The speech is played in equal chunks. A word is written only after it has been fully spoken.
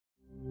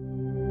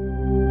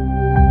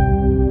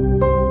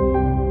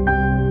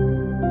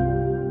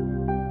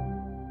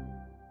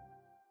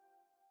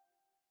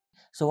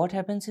So what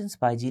happens in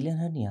Spigelian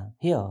hernia?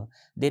 Here,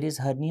 there is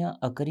hernia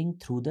occurring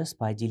through the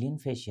Spigelian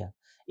fascia.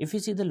 If you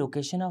see the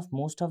location of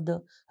most of the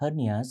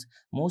hernias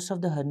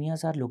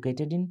are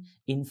located in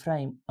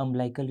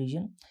infraumbilical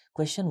region.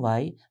 Question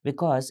why?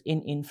 Because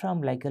in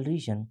infraumbilical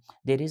region,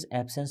 there is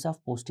absence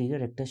of posterior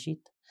rectus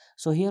sheath.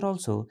 So here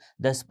also,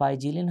 the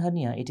Spigelian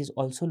hernia, it is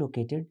also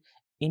located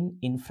in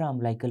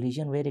infraumbilical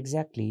region, where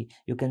exactly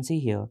you can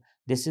see here,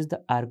 this is the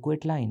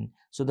arcuate line.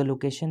 So the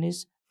location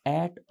is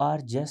at or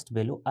just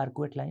below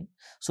arcuate line.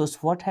 So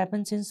what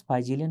happens in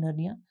Spigelian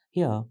hernia?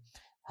 Here,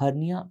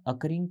 hernia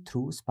occurring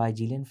through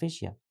Spigelian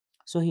fascia.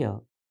 So here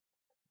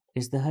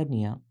is the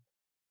hernia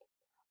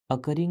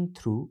occurring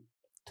through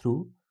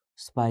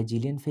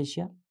Spigelian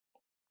fascia,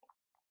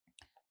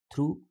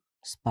 through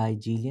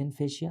Spigelian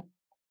fascia.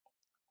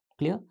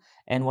 Clear?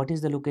 And what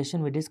is the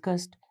location we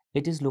discussed?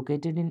 It is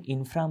located in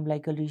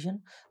infraumbilical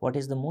region. What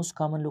is the most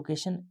common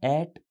location?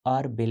 At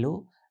or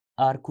below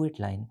arcuate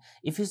line.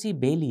 If you see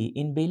Bailey,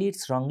 in Bailey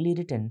it's wrongly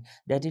written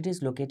that it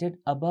is located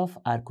above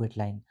arcuate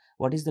line.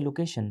 What is the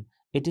location?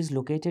 It is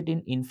located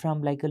in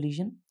infraumbilical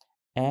region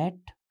at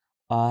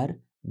or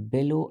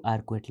below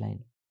arcuate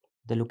line.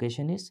 The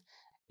location is,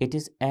 it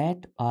is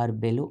at or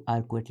below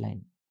arcuate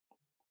line.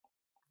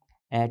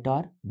 At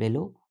or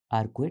below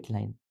arcuate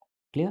line.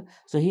 Clear?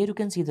 So here you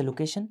can see the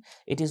location.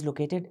 It is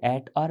located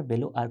at or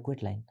below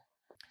arcuate line.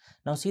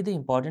 Now see the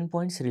important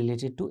points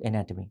related to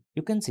anatomy.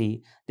 You can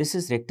see this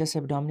is rectus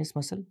abdominis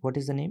muscle. What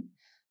is the name?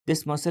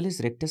 This muscle is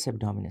rectus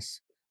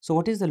abdominis. So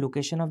what is the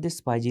location of this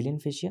Spigelian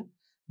fascia?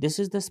 This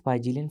is the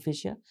Spigelian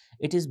fascia.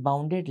 It is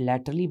bounded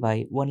laterally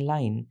by one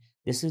line.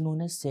 This is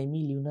known as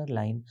semilunar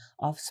line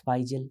of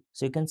Spigel.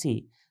 So you can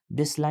see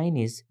this line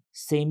is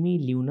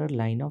semilunar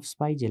line of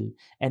Spigel.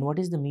 And what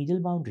is the medial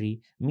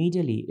boundary?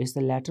 Medially is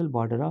the lateral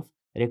border of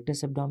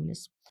rectus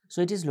abdominis.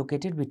 So it is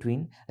located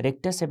between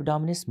rectus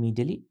abdominis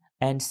medially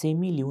and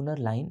semilunar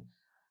line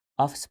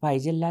of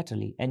Spigel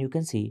laterally. And you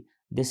can see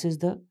this is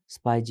the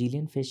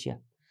Spigelian fascia.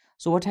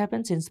 So what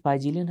happens in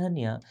Spigelian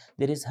hernia?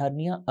 There is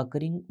hernia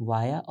occurring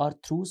via or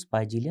through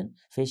Spigelian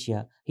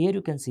fascia. Here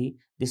you can see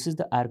this is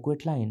the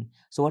arcuate line.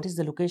 So what is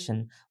the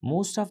location?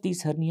 Most of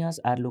these hernias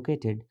are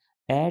located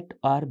at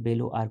or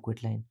below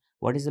arcuate line.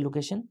 What is the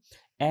location?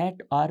 At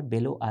or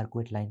below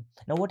arcuate line.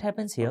 Now what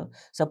happens here?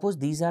 Suppose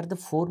these are the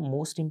four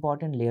most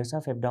important layers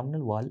of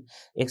abdominal wall: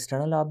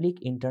 external oblique,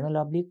 internal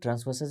oblique,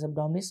 transversus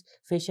abdominis,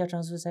 fascia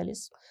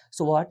transversalis.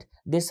 So what?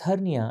 This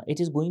hernia,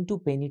 it is going to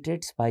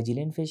penetrate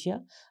Spigelian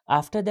fascia.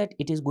 After that,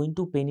 it is going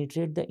to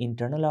penetrate the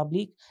internal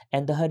oblique,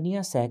 and the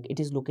hernia sac, it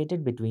is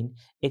located between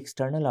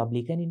external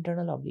oblique and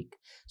internal oblique.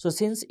 So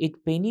since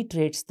it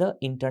penetrates the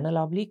internal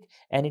oblique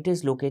and it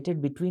is located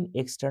between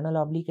external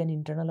oblique and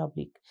internal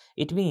oblique,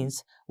 it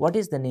means, what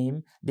is the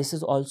name? This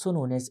is also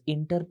known as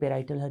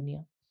interparietal hernia.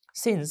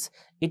 Since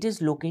it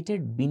is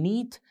located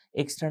beneath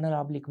external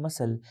oblique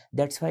muscle,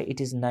 that's why it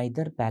is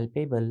neither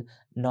palpable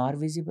nor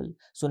visible.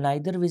 So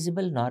neither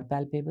visible nor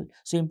palpable.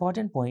 So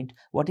important point,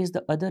 what is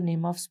the other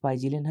name of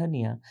Spigelian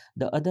hernia?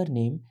 The other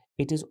name,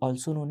 it is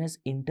also known as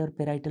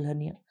interparietal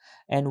hernia.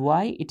 And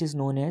why it is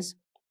known as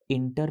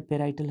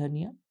interparietal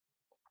hernia?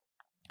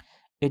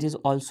 It is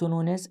also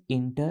known as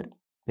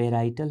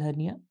interparietal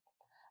hernia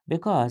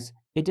because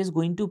it is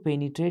going to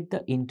penetrate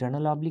the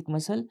internal oblique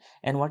muscle.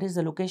 And what is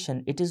the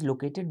location? It is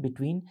located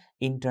between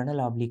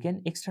internal oblique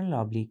and external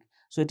oblique.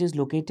 So it is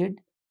located,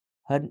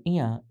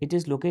 hernia, it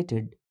is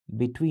located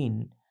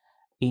between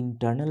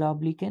internal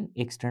oblique and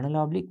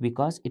external oblique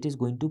because it is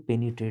going to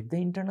penetrate the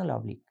internal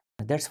oblique.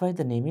 That's why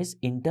the name is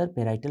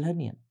interparietal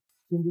hernia.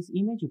 In this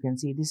image, you can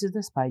see this is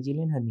the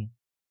Spigelian hernia.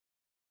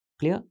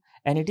 Clear?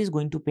 And it is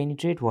going to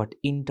penetrate what?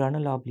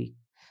 Internal oblique.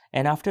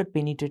 And after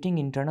penetrating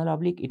internal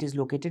oblique, it is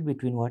located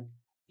between what?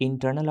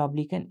 Internal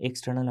oblique and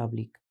external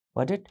oblique.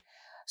 Got it?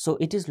 So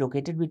it is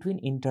located between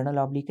internal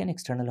oblique and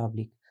external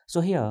oblique.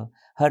 So here,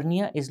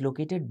 hernia is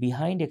located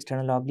behind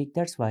external oblique.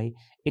 That's why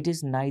it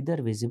is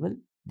neither visible.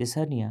 This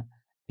hernia,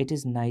 it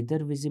is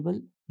neither visible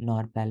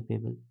nor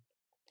palpable.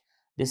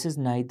 This is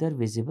neither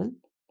visible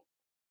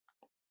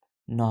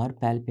nor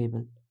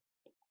palpable.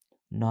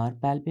 Nor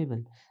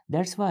palpable.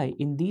 That's why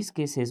in these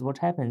cases what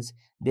happens,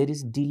 there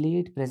is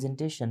delayed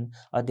presentation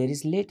or there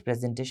is late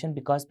presentation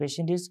because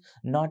patient is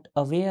not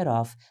aware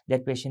of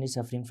that patient is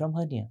suffering from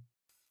hernia.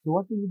 So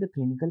what will be the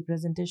clinical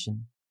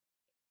presentation?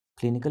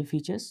 Clinical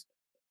features?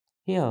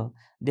 Here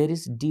there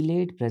is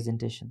delayed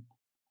presentation.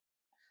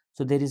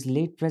 So there is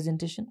late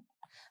presentation.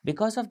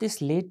 Because of this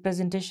late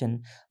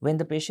presentation, when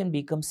the patient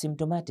becomes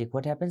symptomatic,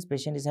 what happens?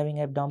 Patient is having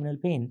abdominal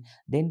pain,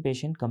 then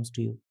patient comes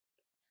to you.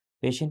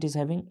 Patient is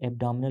having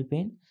abdominal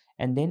pain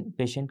and then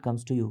patient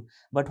comes to you.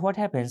 But what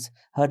happens?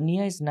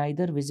 Hernia is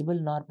neither visible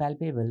nor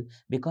palpable.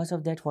 Because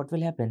of that, what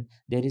will happen?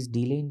 There is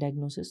delay in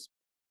diagnosis.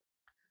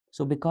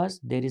 So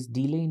because there is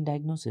delay in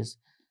diagnosis,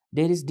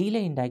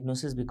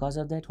 because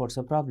of that, what's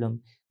the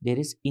problem? There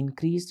is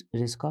increased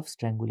risk of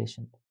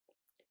strangulation.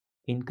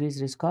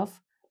 Increased risk of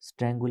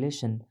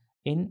strangulation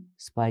in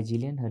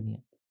Spigelian hernia.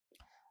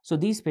 So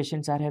these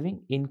patients are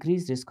having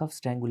increased risk of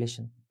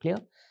strangulation. Clear?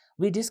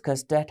 We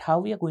discussed that how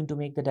we are going to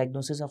make the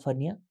diagnosis of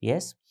hernia.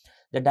 Yes.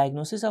 The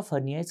diagnosis of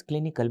hernia is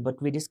clinical,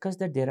 but we discussed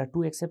that there are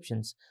two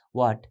exceptions.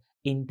 What?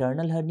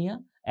 Internal hernia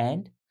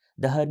and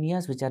the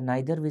hernias which are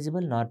neither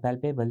visible nor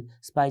palpable,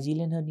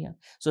 Spigelian hernia.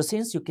 So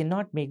since you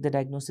cannot make the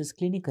diagnosis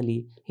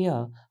clinically,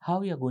 here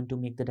how we are going to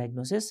make the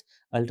diagnosis?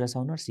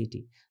 Ultrasound or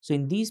CT. So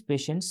in these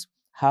patients,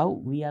 how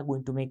we are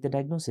going to make the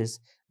diagnosis?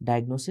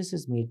 Diagnosis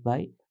is made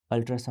by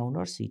ultrasound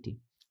or CT.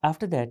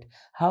 After that,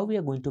 how we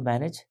are going to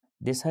manage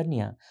this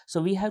hernia?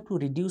 So we have to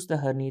reduce the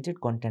herniated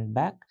content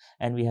back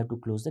and we have to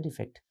close the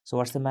defect. So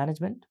what's the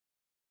management?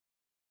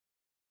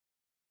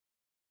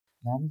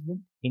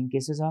 Management in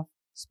cases of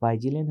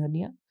Spigelian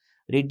hernia,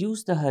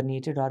 reduce the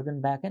herniated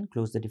organ back and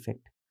close the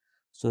defect.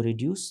 So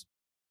reduce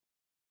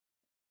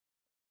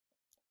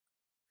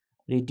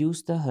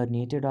the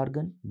herniated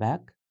organ back,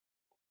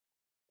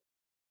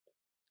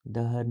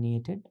 the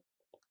herniated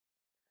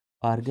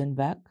organ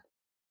back,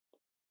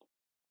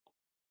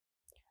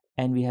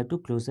 and we have to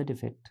close the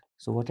defect.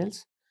 So what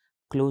else?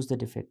 Close the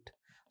defect.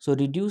 So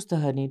reduce the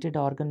herniated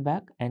organ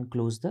back and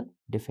close the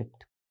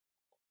defect.